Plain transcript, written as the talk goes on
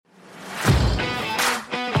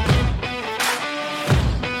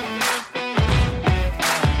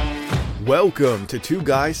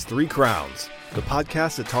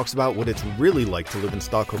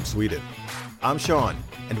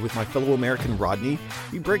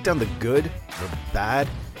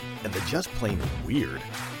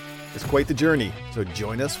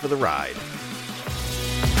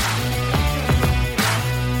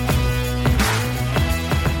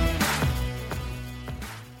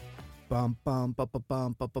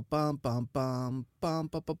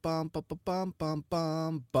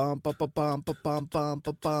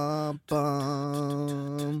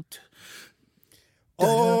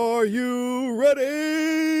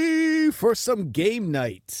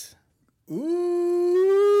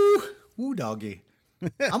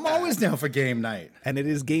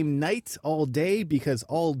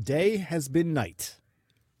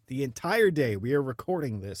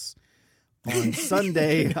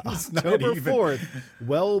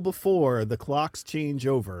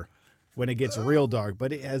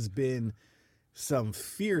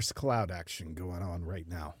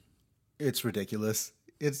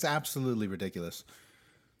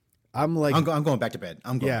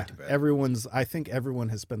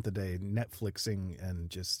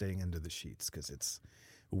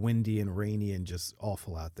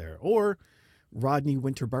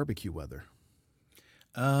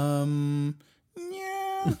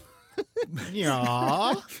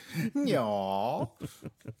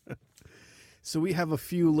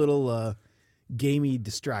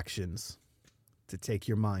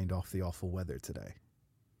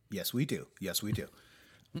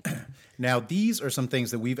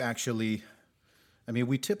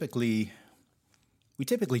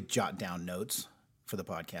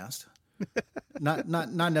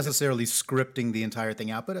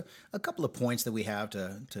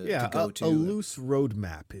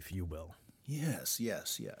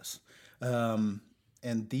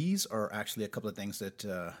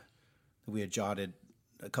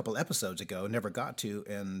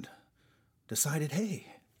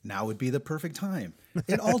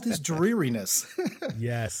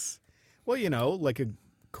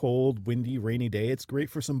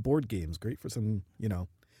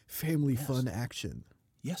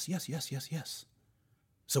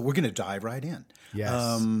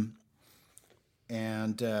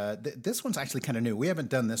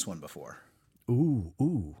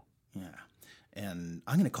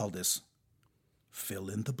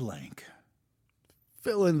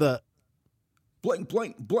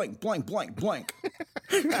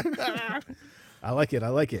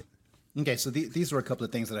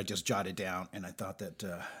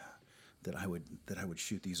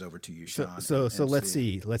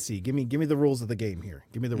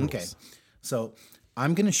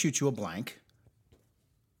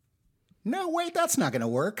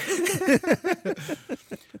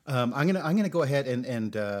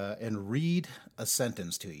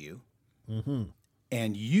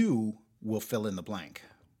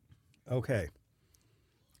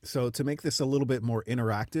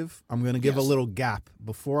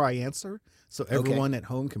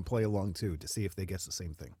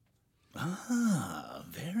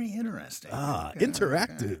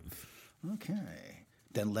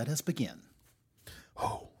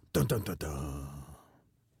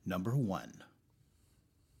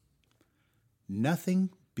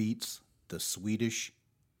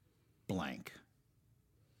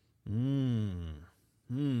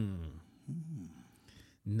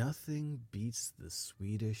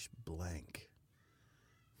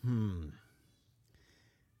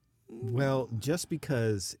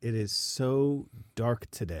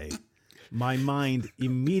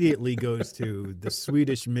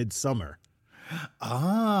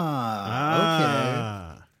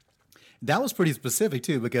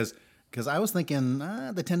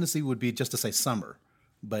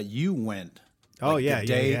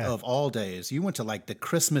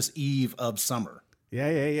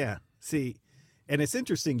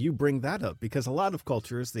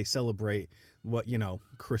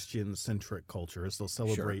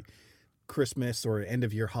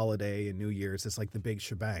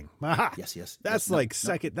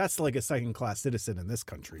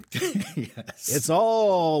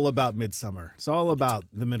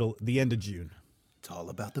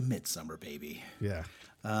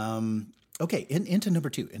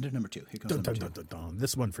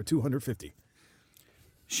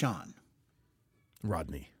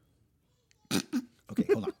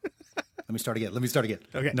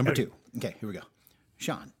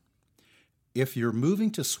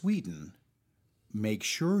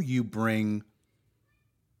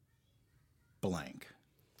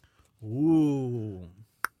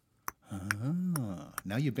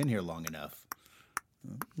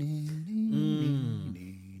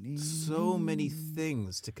So many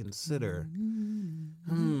things to consider.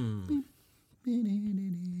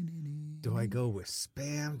 Do I go with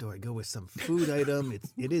Spam? Do I go with some food item?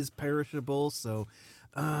 It is perishable, so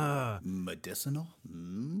medicinal.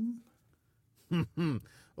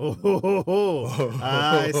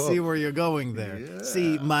 I see where you're going there. Yeah.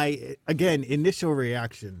 See, my initial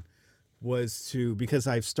reaction was because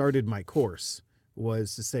I've started my course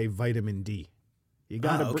was to say vitamin D. You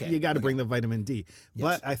gotta bring the vitamin D. Yes.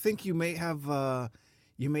 But I think you may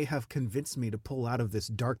have convinced me to pull out of this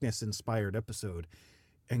darkness inspired episode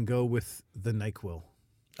and go with the NyQuil.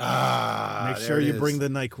 Make sure you bring the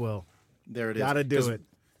NyQuil. There it is. Gotta do it.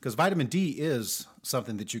 Because vitamin D is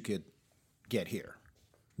something that you could get here.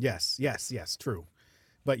 Yes, true.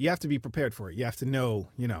 But you have to be prepared for it. You have to know,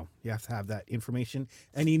 you have to have that information.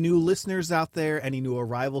 Any new listeners out there, any new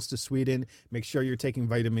arrivals to Sweden, make sure you're taking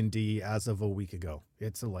vitamin D as of a week ago.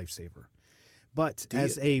 It's a lifesaver. But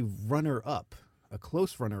as a runner-up, a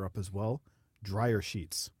close runner-up as well, dryer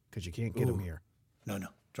sheets, because you can't get them here. No.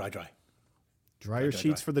 Dry. Dryer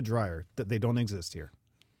sheets for the dryer. They don't exist here.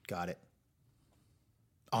 Got it.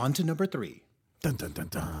 On to number 3. Dun, dun, dun,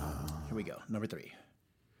 dun. Here we go. Number 3.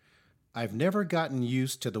 I've never gotten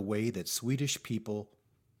used to the way that Swedish people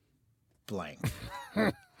blank.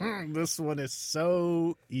 This one is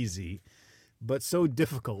so easy, but so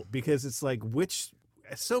difficult because it's like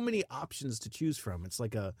so many options to choose from. It's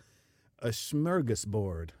like a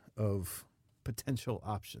smorgasbord of potential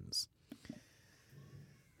options.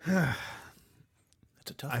 That's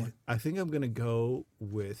a tough one. I think I'm going to go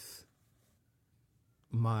with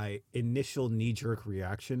my initial knee-jerk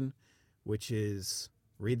reaction, which is,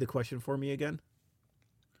 read the question for me again.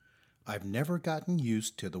 I've never gotten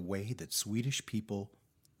used to the way that Swedish people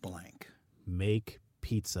blank. Make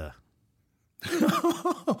pizza.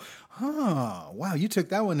 Wow, you took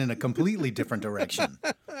that one in a completely different direction.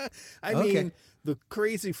 I mean, the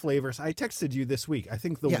crazy flavors. I texted you this week. I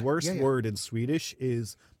think the worst word in Swedish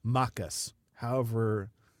is makas.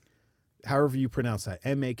 However you pronounce that,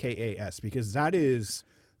 M-A-K-A-S, because that is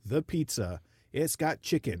the pizza. It's got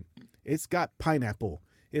chicken. It's got pineapple.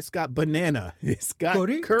 It's got banana. It's got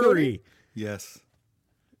curry. Yes.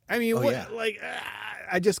 I mean,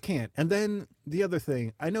 I just can't. And then the other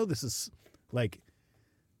thing, I know this is like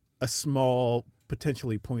a small,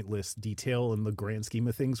 potentially pointless detail in the grand scheme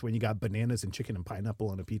of things when you got bananas and chicken and pineapple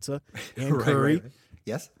on a pizza and curry. Right.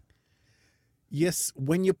 Yes. Yes,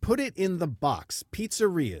 when you put it in the box,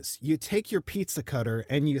 pizzerias, you take your pizza cutter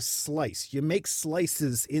and you slice. You make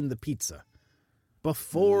slices in the pizza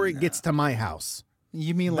before it gets to my house.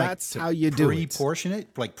 You mean that's how you do it? Pre-portion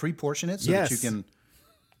it? Like pre-portion it so that you can...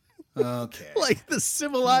 Okay. Like the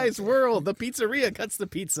civilized world, the pizzeria cuts the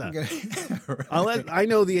pizza. Right. I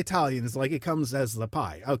know the Italians, like it comes as the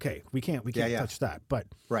pie. Okay, we can't touch that. But,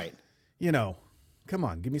 right. Come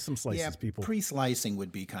on, give me some slices, people. Pre-slicing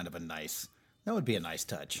would be kind of that would be a nice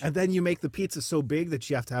touch. And then you make the pizza so big that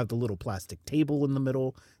you have to have the little plastic table in the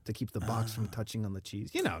middle to keep the box from touching on the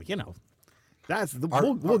cheese. That's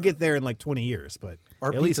we'll get there in like 20 years, but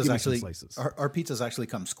at least give me some slices. Our pizzas actually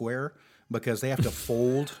come square because they have to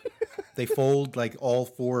fold. They fold like all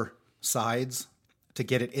 4 sides to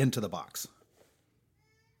get it into the box.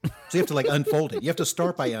 So you have to like unfold it. You have to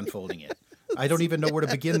start by unfolding it. I don't even know where to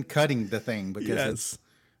begin cutting the thing because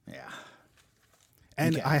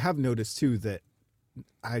And I have noticed too that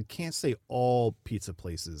I can't say all pizza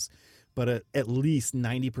places, but at least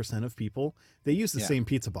 90% of people, they use the same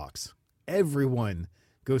pizza box. Everyone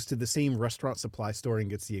goes to the same restaurant supply store and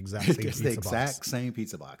gets the exact same pizza box. The exact same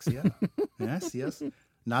pizza box. Yeah. Yes.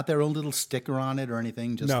 Not their own little sticker on it or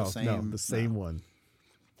anything. Just the same. No, the same one.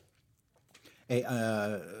 Hey,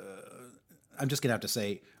 I'm just gonna have to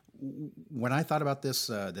say, when I thought about this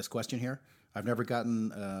question here, I've never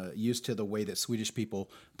gotten used to the way that Swedish people.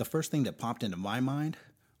 The first thing that popped into my mind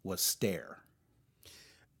was stare.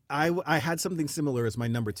 I had something similar as my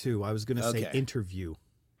number 2. I was going to say interview.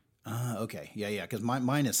 Okay. Yeah. Because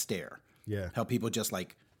mine is stare. Yeah. How people just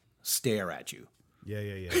like stare at you. Yeah.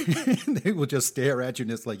 They will just stare at you,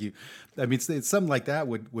 and it's like you. I mean, something like that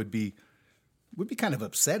would be kind of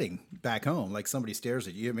upsetting back home. Like somebody stares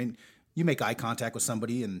at you. I mean, you make eye contact with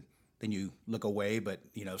somebody, and then you look away. But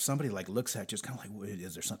if somebody like looks at you, it's kind of like,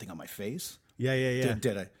 is there something on my face? Yeah.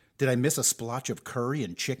 Did I miss a splotch of curry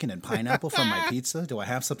and chicken and pineapple from my pizza? Do I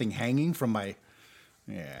have something hanging from my?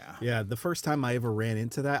 Yeah. Yeah. The first time I ever ran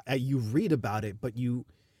into that, you read about it, but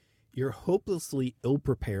you're hopelessly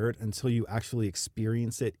ill-prepared until you actually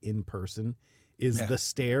experience it in person, is the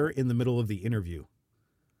stare in the middle of the interview.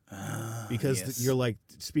 because yes. you're like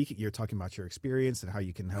speaking, you're talking about your experience and how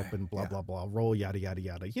you can help and blah, blah, blah, roll, yada, yada,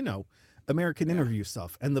 yada, American interview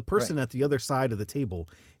stuff. And the person at the other side of the table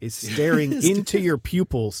is staring into your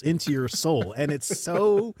pupils, into your soul. And it's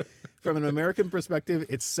so, from an American perspective,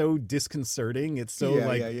 it's so disconcerting. It's so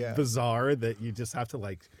bizarre that you just have to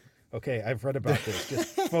like, okay, I've read about this.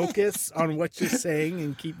 Just focus on what you're saying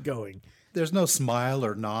and keep going. There's no smile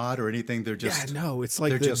or nod or anything. They're just it's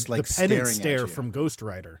like the penance stare from Ghost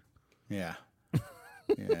Rider. Yeah.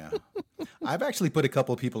 Yeah. I've actually put a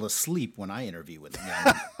couple of people to sleep when I interview with them.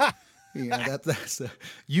 Yeah, that's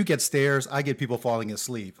you get stares, I get people falling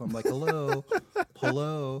asleep. I'm like, hello.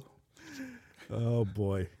 Oh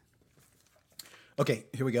boy. Okay,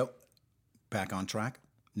 here we go. Back on track.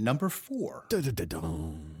 Number 4.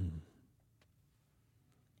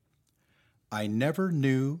 I never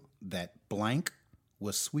knew that blank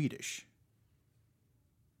was Swedish.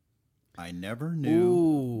 I never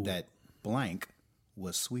knew that blank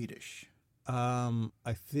was Swedish.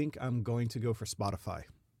 I think I'm going to go for Spotify.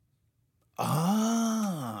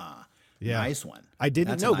 Ah, yeah. Nice one. I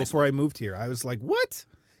didn't know before I moved here. I was like, what?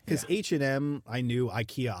 Because H&M, I knew.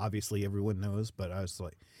 IKEA, obviously, everyone knows. But I was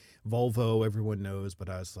like, Volvo, everyone knows. But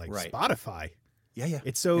I was like, Spotify. Yeah.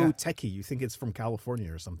 It's so techie. You think it's from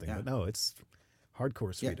California or something. But no, it's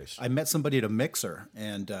hardcore Swedish. I met somebody at a mixer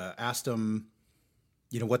and asked them,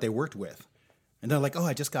 what they worked with. And they're like, oh,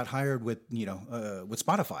 I just got hired with with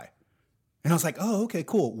Spotify. And I was like, oh, okay,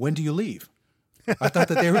 cool. When do you leave? I thought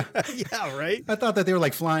that they were, yeah, right. I thought that they were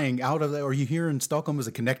like flying out of the, or you here in Stockholm is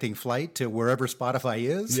a connecting flight to wherever Spotify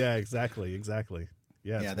is. Yeah, exactly.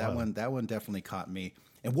 Yeah, that one definitely caught me.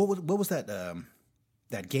 And what was that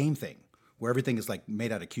that game thing where everything is like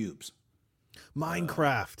made out of cubes?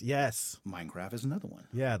 Minecraft, yes. Minecraft is another one.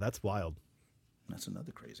 Yeah, that's wild. That's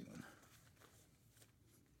another crazy one.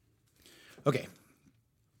 Okay.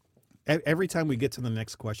 Every time we get to the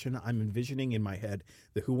next question, I'm envisioning in my head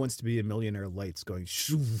the Who Wants to Be a Millionaire lights going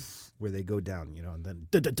shoo, where they go down, and then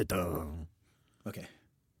da-da-da-da. Okay.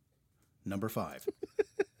 Number 5.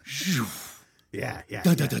 Yeah.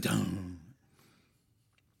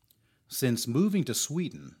 Since moving to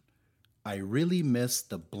Sweden, I really miss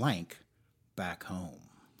the blank back home.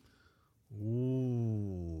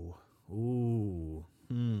 Ooh. You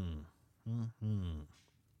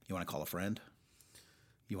want to call a friend?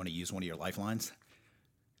 You want to use one of your lifelines?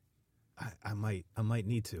 I might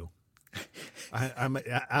need to. I might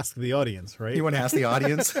ask the audience, right? You want to ask the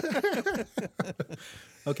audience?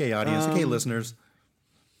 Okay, audience. Okay, listeners.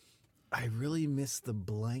 I really miss the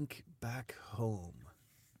blank back home.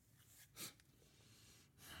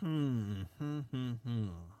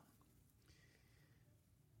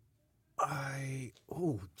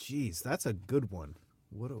 Geez, that's a good one.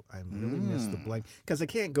 I really miss the blank because I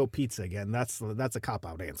can't go pizza again. That's a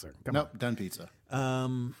cop-out answer. Nope, done pizza. I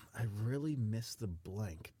really miss the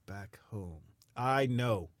blank back home. I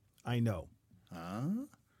know. Huh?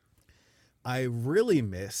 I really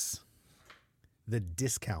miss the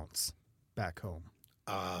discounts back home.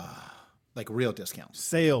 Like real discounts.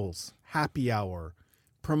 Sales, happy hour,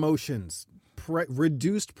 promotions,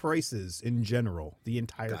 reduced prices in general, the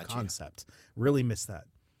entire concept. Really miss that.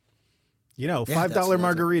 $5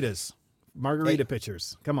 margaritas, margarita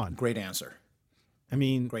pitchers. Come on. Great answer. I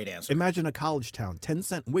mean, great answer. Imagine a college town,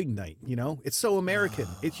 10-cent wing night, It's so American.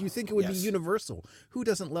 You think it would be universal. Who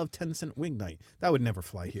doesn't love 10-cent wing night? That would never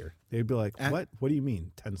fly here. They'd be like, what? What do you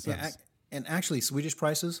mean, 10 cents? And actually, Swedish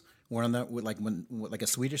prices, were on that, when a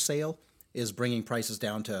Swedish sale is bringing prices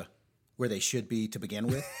down to where they should be to begin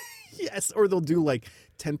with. Yes, or they'll do like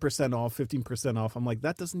 10% off, 15% off. I'm like,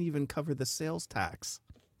 that doesn't even cover the sales tax.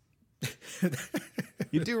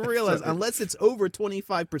 You do realize, unless it's over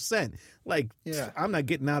 25%, I'm not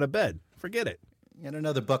getting out of bed. Forget it. And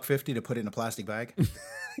another $1.50 to put it in a plastic bag.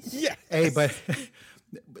 Yeah. Hey, but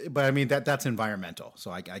I mean that's environmental, so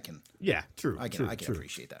I can. Yeah, true. I can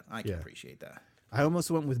appreciate that. I can appreciate that. I almost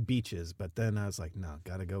went with beaches, but then I was like, no,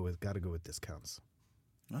 gotta go with discounts.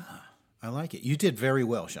 I like it. You did very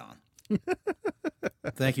well, Sean.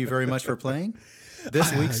 Thank you very much for playing.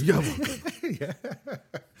 This week's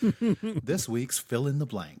this week's fill in the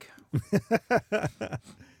blank.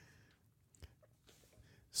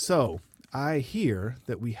 So I hear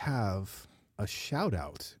that we have a shout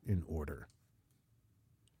out in order.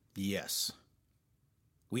 Yes,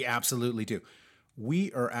 we absolutely do.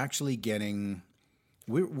 We are actually getting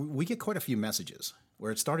we get quite a few messages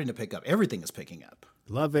where it's starting to pick up. Everything is picking up.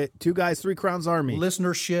 Love it. 2 Guys, 3 Crowns Army.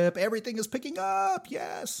 Listenership, everything is picking up.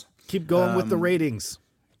 Yes. Keep going with the ratings.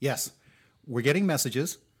 Yes. We're getting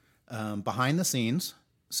messages behind the scenes.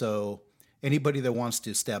 So anybody that wants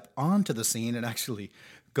to step onto the scene and actually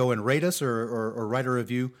go and rate us or write a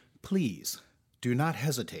review, please do not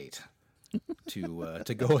hesitate to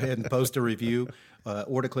go ahead and post a review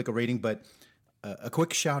or to click a rating. But a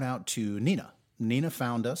quick shout out to Nina. Nina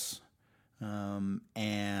found us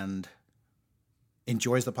and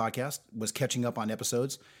enjoys the podcast, was catching up on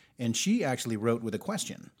episodes, and she actually wrote with a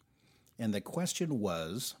question. And the question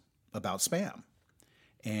was about spam.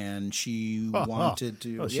 And she wanted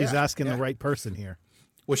to... Oh, she's asking the right person here.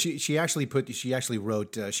 Well, she actually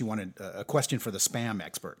wrote, she wanted a question for the spam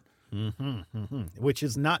expert. Which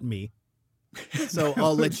is not me. So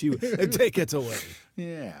I'll let you take it away.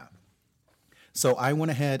 Yeah. So I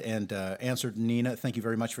went ahead and answered Nina. Thank you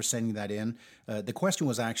very much for sending that in. The question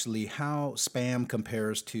was actually how spam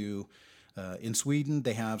compares to, in Sweden,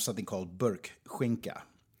 they have something called burkskinka,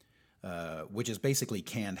 which is basically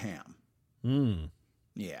canned ham.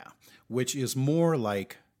 Yeah, which is more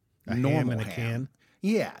like a normal ham in a can.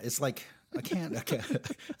 Yeah, it's like a can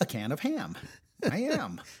of ham. I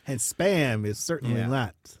am. And spam is certainly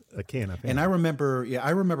not a can of ham. And I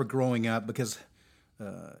remember growing up because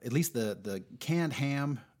at least the canned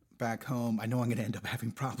ham back home, I know I'm going to end up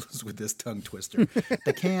having problems with this tongue twister.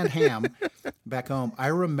 The canned ham back home, I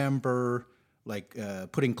remember like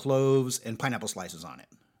putting cloves and pineapple slices on it.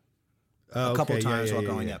 A couple times while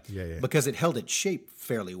growing up, because it held its shape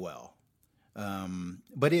fairly well.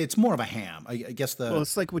 But it's more of a ham, I guess. Well,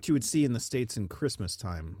 it's like what you would see in the States in Christmas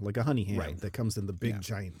time, like a honey ham that comes in the big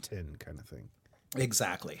giant tin kind of thing.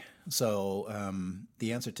 Exactly. So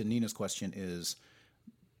the answer to Nina's question is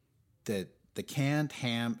that the canned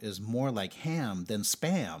ham is more like ham than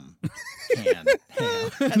spam canned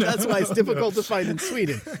ham. And that's why it's difficult to find in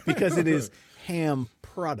Sweden, because it is ham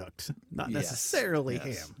product, not necessarily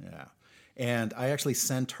ham. Yeah. And I actually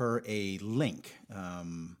sent her a link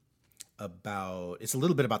it's a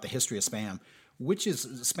little bit about the history of spam, which is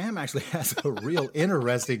spam actually has a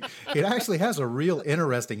real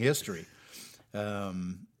interesting history.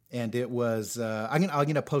 And it was, I'm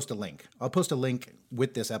gonna post a link. I'll post a link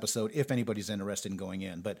with this episode if anybody's interested in going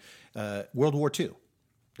in. But World War II,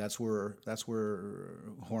 that's where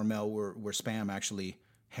Hormel, where spam actually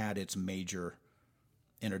had its major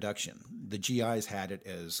introduction. The GIs had it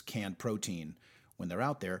as canned protein when they're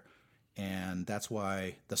out there, and that's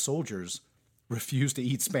why the soldiers refused to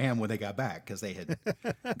eat spam when they got back, because they had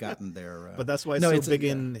gotten their... But that's why it's so big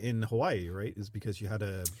in Hawaii, right? Is because you had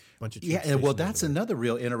a bunch of... Yeah, well, that's another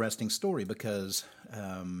real interesting story, because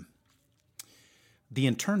the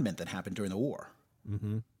internment that happened during the war,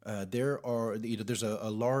 there's a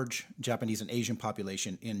large Japanese and Asian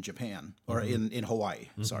population in Japan, or in Hawaii,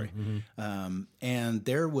 sorry. And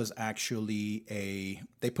there was actually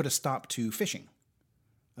they put a stop to fishing.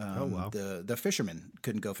 The fishermen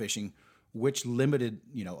couldn't go fishing, which limited,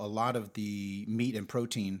 a lot of the meat and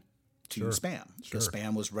protein to spam, because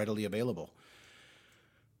spam was readily available.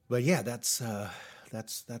 But yeah, that's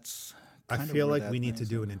I feel like we need to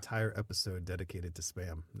do an entire episode dedicated to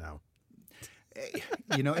spam now.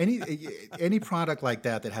 Any product like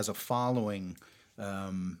that has a following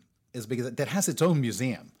is because that has its own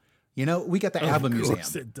museum. We got the ABBA museum. Of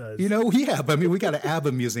course it does. But we got an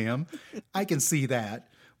ABBA museum. I can see that.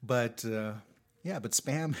 But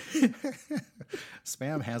spam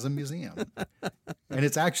spam has a museum. And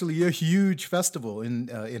it's actually a huge festival in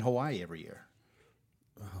Hawaii every year.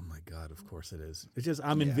 Oh my God, of course it is. It's just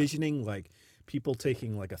I'm envisioning like people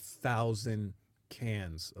taking like 1,000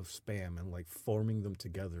 cans of spam and like forming them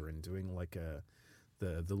together and doing like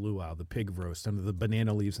the luau, the pig roast under the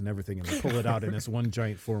banana leaves and everything, and they pull it out in this one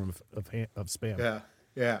giant form of spam.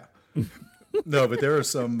 Yeah. No, but there are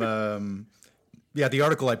some. The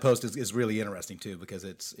article I post is really interesting too, because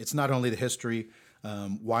it's not only the history,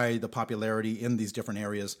 why the popularity in these different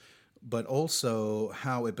areas, but also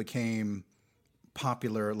how it became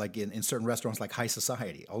popular, like in certain restaurants, like high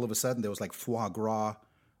society. All of a sudden, there was like foie gras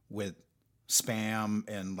with spam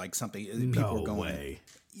and like something. People were going, way.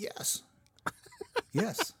 Yes.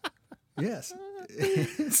 Yes. Yes.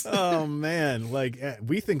 Oh man, like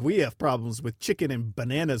we think we have problems with chicken and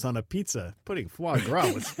bananas on a pizza. Putting foie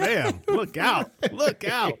gras with spam. Look out. Look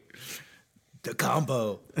out. The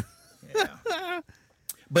combo. Yeah.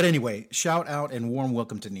 But anyway, shout out and warm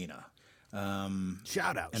welcome to Nina.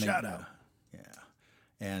 Shout out. Yeah.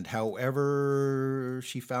 And however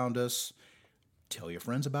she found us, tell your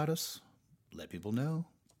friends about us. Let people know.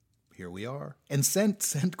 Here we are. And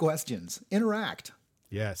send questions. Interact.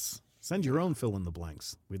 Yes. Send your own fill in the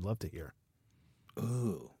blanks. We'd love to hear.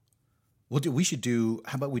 Ooh. How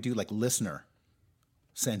about we do like listener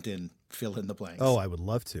sent in fill in the blanks? Oh, I would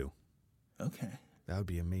love to. Okay. That would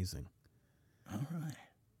be amazing. All right.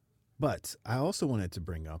 But I also wanted to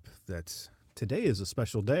bring up that today is a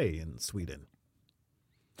special day in Sweden.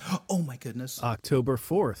 Oh my goodness. October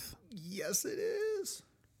 4th. Yes, it is.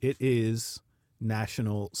 It is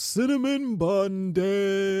National Cinnamon Bun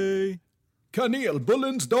Day.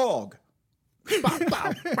 Kanelbullens dog.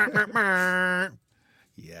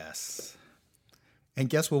 Yes. And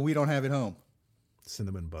guess what we don't have at home?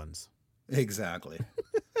 Cinnamon buns. Exactly.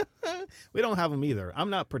 We don't have them either. I'm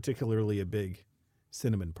not particularly a big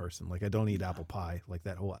cinnamon person. Like, I don't eat apple pie, like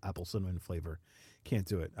that whole apple cinnamon flavor. Can't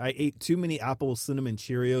do it. I ate too many apple cinnamon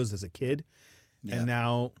Cheerios as a kid, and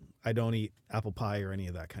now I don't eat apple pie or any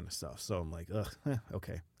of that kind of stuff. So I'm like, ugh,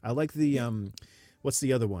 okay. I like the what's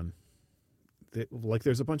the other one? Like,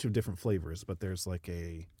 there's a bunch of different flavors, but there's like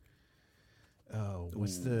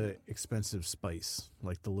what's the expensive spice?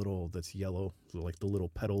 Like the little that's yellow, like the little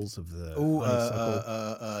petals of the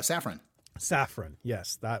honeysuckle. Saffron. Saffron,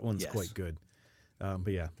 yes, that one's quite good.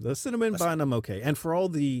 But yeah, the cinnamon bun, I'm okay. And for all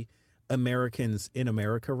the Americans in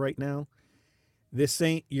America right now, this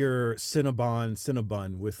ain't your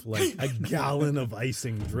Cinnabon with like a gallon of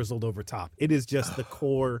icing drizzled over top. It is just the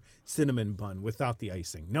core cinnamon bun without the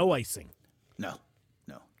icing. No icing. No.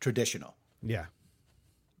 Traditional. Yeah.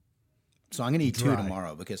 So I'm going to eat two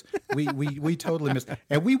tomorrow because we totally missed.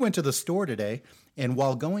 And we went to the store today, and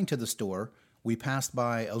while going to the store, we passed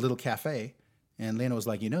by a little cafe, and Lena was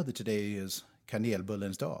like, that today is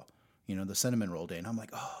Kanelbullens dag, the cinnamon roll day. And I'm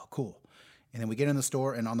like, oh, cool. And then we get in the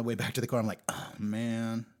store, and on the way back to the car, I'm like, oh,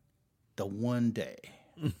 man, the one day.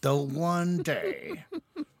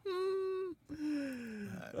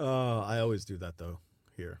 I always do that, though,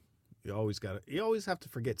 here. You always have to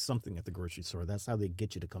forget something at the grocery store. That's how they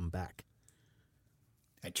get you to come back.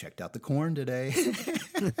 I checked out the corn today.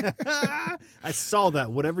 I saw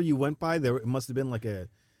that. Whatever you went by, it must have been like a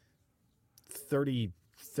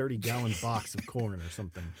 30-gallon box of corn or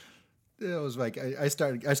something. It was like I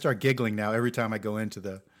start giggling now every time I go into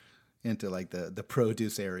the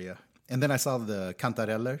produce area. And then I saw the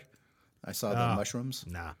cantareller. I saw the mushrooms.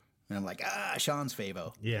 Nah. And I'm like, Sean's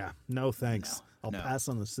favo. Yeah, no thanks. I'll pass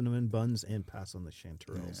on the cinnamon buns and pass on the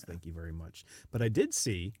chanterelles. Yeah. Thank you very much. But I did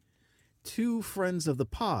see two friends of the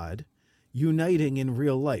pod uniting in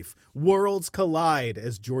real life. Worlds collide,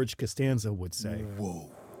 as George Costanza would say.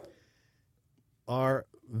 Whoa. Our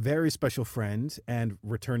very special friend and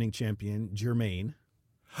returning champion, Jermaine,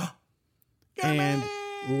 and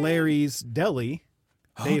Larry's Deli,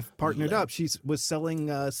 they've partnered up. She was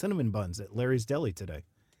selling cinnamon buns at Larry's Deli today.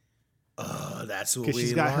 Oh, that's what we Because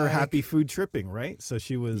she's got her happy food tripping, right? So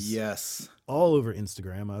she was all over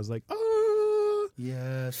Instagram. I was like, oh,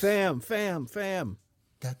 yes, fam.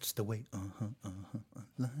 That's the way. I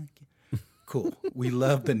like it. Cool. We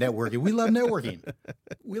love the networking. We love networking.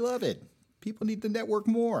 We love it. People need to network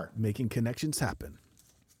more. Making connections happen.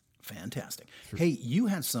 Fantastic. Hey, you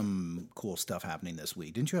had some cool stuff happening this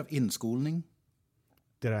week. Didn't you have innskolning?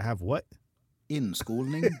 Did I have what?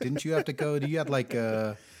 Innskolning? Didn't you have to go? You had like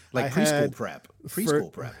preschool prep.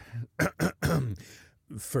 Preschool prep.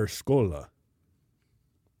 Förskola.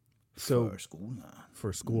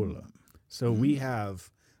 Förskola. So we have,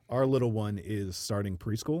 our little one is starting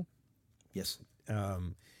preschool. Yes.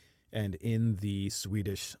 And in the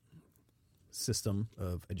Swedish system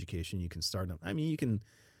of education, you can start them. I mean, you can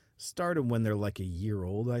start them when they're like a year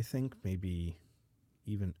old, I think, maybe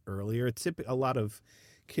even earlier. A lot of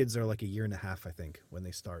kids are like a year and a half, I think, when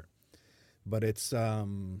they start. But it's, I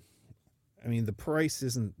mean, the price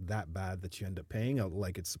isn't that bad that you end up paying.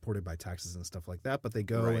 Like, it's supported by taxes and stuff like that. But they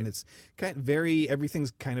go and it's kind of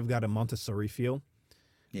everything's kind of got a Montessori feel.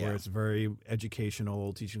 Yeah. Where it's very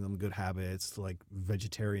educational, teaching them good habits, like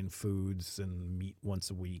vegetarian foods and meat once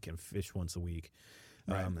a week and fish once a week,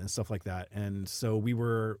 and stuff like that. And so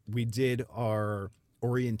we did our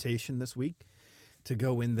orientation this week to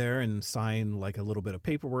go in there and sign like a little bit of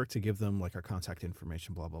paperwork to give them like our contact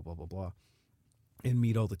information, blah, blah, blah, blah, blah, and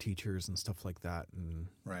meet all the teachers and stuff like that and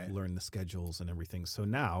learn the schedules and everything. So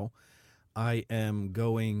now I am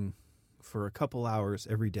going for a couple hours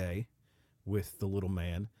every day with the little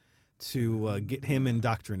man to get him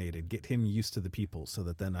indoctrinated, get him used to the people so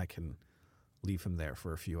that then I can leave him there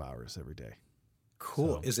for a few hours every day.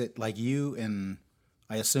 Cool. So, is it like you and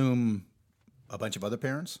I assume a bunch of other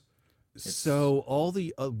parents? So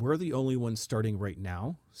we're the only ones starting right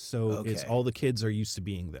now. So it's all the kids are used to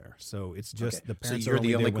being there. So it's just the parents. So you're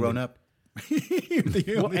the only grown up. And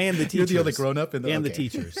the teachers. You're the only grown up and the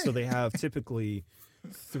teachers. So they have typically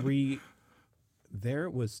 3. There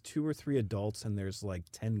was 2 or 3 adults and there's like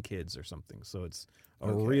 10 kids or something. So it's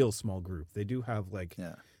a real small group. They do have like,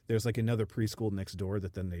 there's like another preschool next door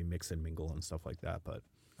that then they mix and mingle and stuff like that. But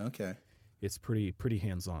it's pretty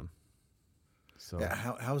hands-on. So yeah,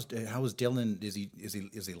 how's Dylan? Is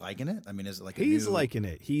he liking it? I mean, is it like he's liking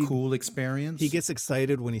it? Cool experience. He gets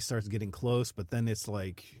excited when he starts getting close, but then it's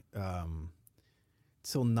like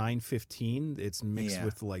till 9:15. It's mixed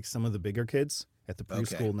with like some of the bigger kids at the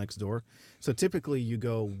preschool next door. So typically, you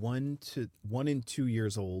go 1 and 2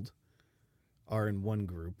 years old are in one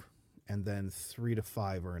group, and then 3 to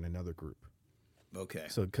 5 are in another group. Okay.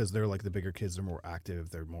 So because they're like the bigger kids, they're more active,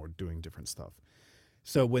 they're more doing different stuff.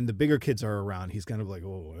 So when the bigger kids are around, he's kind of like,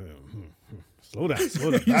 oh, slow down,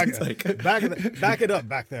 back it up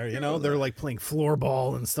back there. You know, they're like playing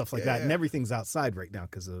floorball and stuff like that. And everything's outside right now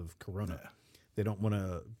because of Corona. Yeah. They don't want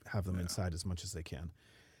to have them inside as much as they can.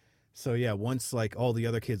 So yeah, once like all the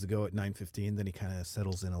other kids go at 9:15, then he kind of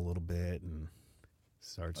settles in a little bit and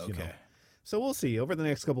starts, you know. So we'll see. Over the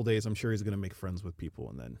next couple of days, I'm sure he's going to make friends with people,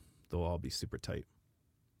 and then they'll all be super tight.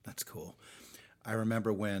 That's cool. I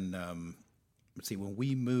remember when, when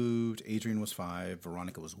we moved, Adrian was 5,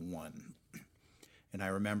 Veronica was 1. And I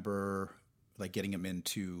remember like getting him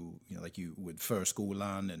into, you know, like you would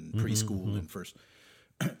förskolan and preschool and first,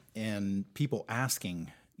 and people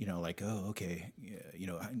asking, you know, like, oh, okay, you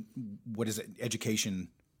know, what is education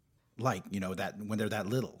like, you know, that when they're that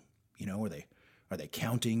little, you know, are they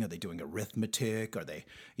counting? Are they doing arithmetic? Are they,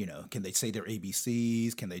 you know, can they say their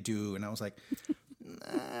ABCs? Can they do? And I was like,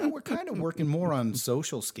 nah, we're kind of working more on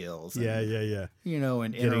social skills. And, yeah. You know,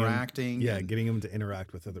 and interacting. Getting them to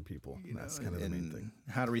interact with other people. That's kind of the main thing.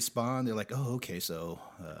 How to respond. They're like, oh, okay, so.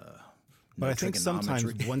 But I think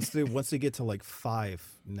sometimes once they get to like 5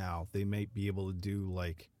 now, they may be able to do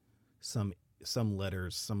like some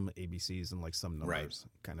letters, some ABCs, and like some numbers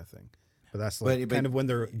kind of thing. But that's like kind of when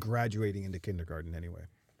they're graduating into kindergarten anyway.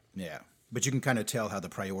 Yeah. But you can kind of tell how the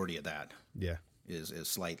priority of that is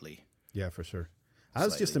slightly. Yeah, for sure. I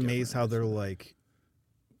was just amazed how they're like,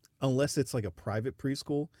 unless it's like a private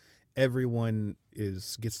preschool, everyone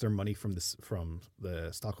gets their money from the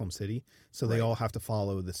Stockholm City. So they all have to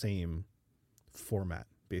follow the same format,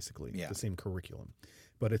 basically, the same curriculum.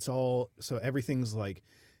 But it's all, so everything's like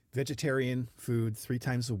vegetarian food 3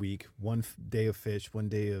 times a week, 1 day of fish, 1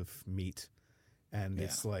 day of meat. And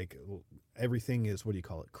it's like everything is, what do you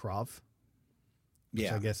call it? Krav?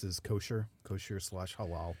 Which I guess is kosher /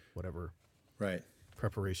 halal, whatever. Right.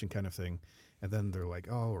 Preparation kind of thing. And then they're like,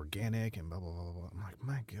 oh, organic and blah, blah, blah, blah. I'm like,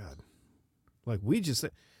 my God. Like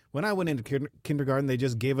when I went into kindergarten, they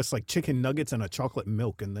just gave us like chicken nuggets and a chocolate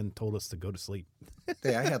milk and then told us to go to sleep.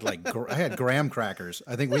 Hey, I had graham crackers.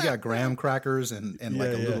 I think we got graham crackers and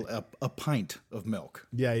like a pint of milk.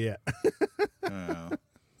 Yeah.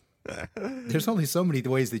 There's only so many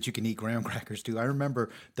ways that you can eat graham crackers too. I remember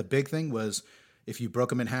the big thing was if you broke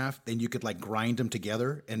them in half, then you could like grind them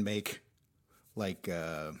together and make like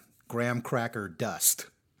graham cracker dust.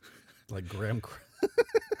 Like graham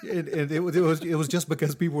and it was just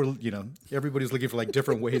because people were, you know, everybody's looking for like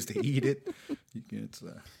different ways to eat it.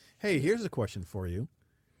 Hey, here's a question for you.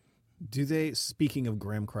 Speaking of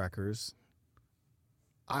graham crackers,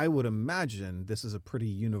 I would imagine this is a pretty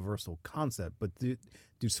universal concept, but do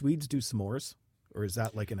Swedes do s'mores, or is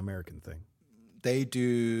that like an American thing? They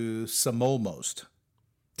do some almost.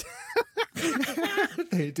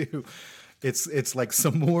 They do. It's like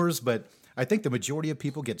s'mores, but I think the majority of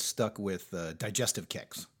people get stuck with digestive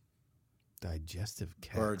keks. Digestive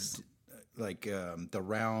keks? Or like the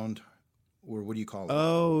round, or what do you call it?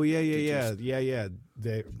 Oh, yeah.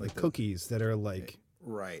 The cookies that are like...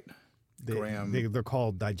 Right. They're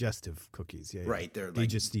called digestive cookies. Yeah. Right. They're like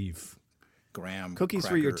digestive. Graham cookies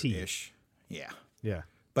for your teeth. Yeah.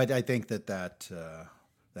 But I think that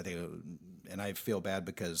they, and I feel bad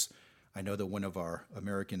because I know that one of our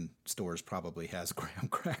American stores probably has graham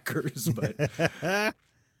crackers, but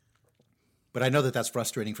but I know that that's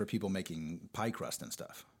frustrating for people making pie crust and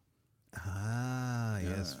stuff. Ah,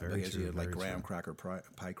 yes, very true. You have like graham cracker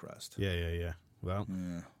pie crust. Yeah. Well,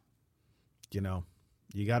 you know,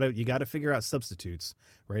 you gotta figure out substitutes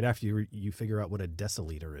right after you figure out what a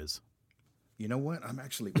deciliter is. You know what? Wait a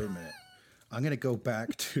minute. I'm going to go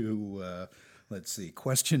back to, let's see,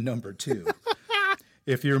 question number 2.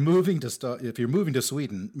 If you're moving to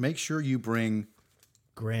Sweden, make sure you bring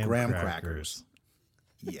graham crackers.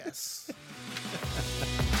 Yes.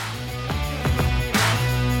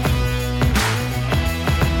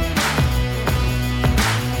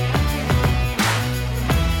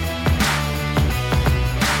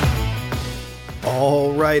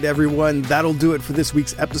 All right, everyone, that'll do it for this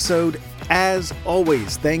week's episode. As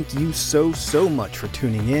always, thank you so much for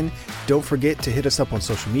tuning in. Don't forget to hit us up on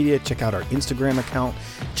social media. Check out our Instagram account.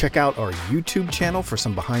 Check out our YouTube channel for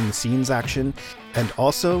some behind the scenes action. And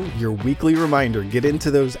also your weekly reminder, get into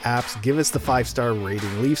those apps, give us the 5-star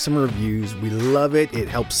rating, leave some reviews. We love it. It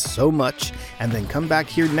helps so much. And then come back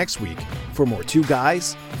here next week for more 2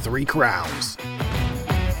 Guys, 3 Crowns.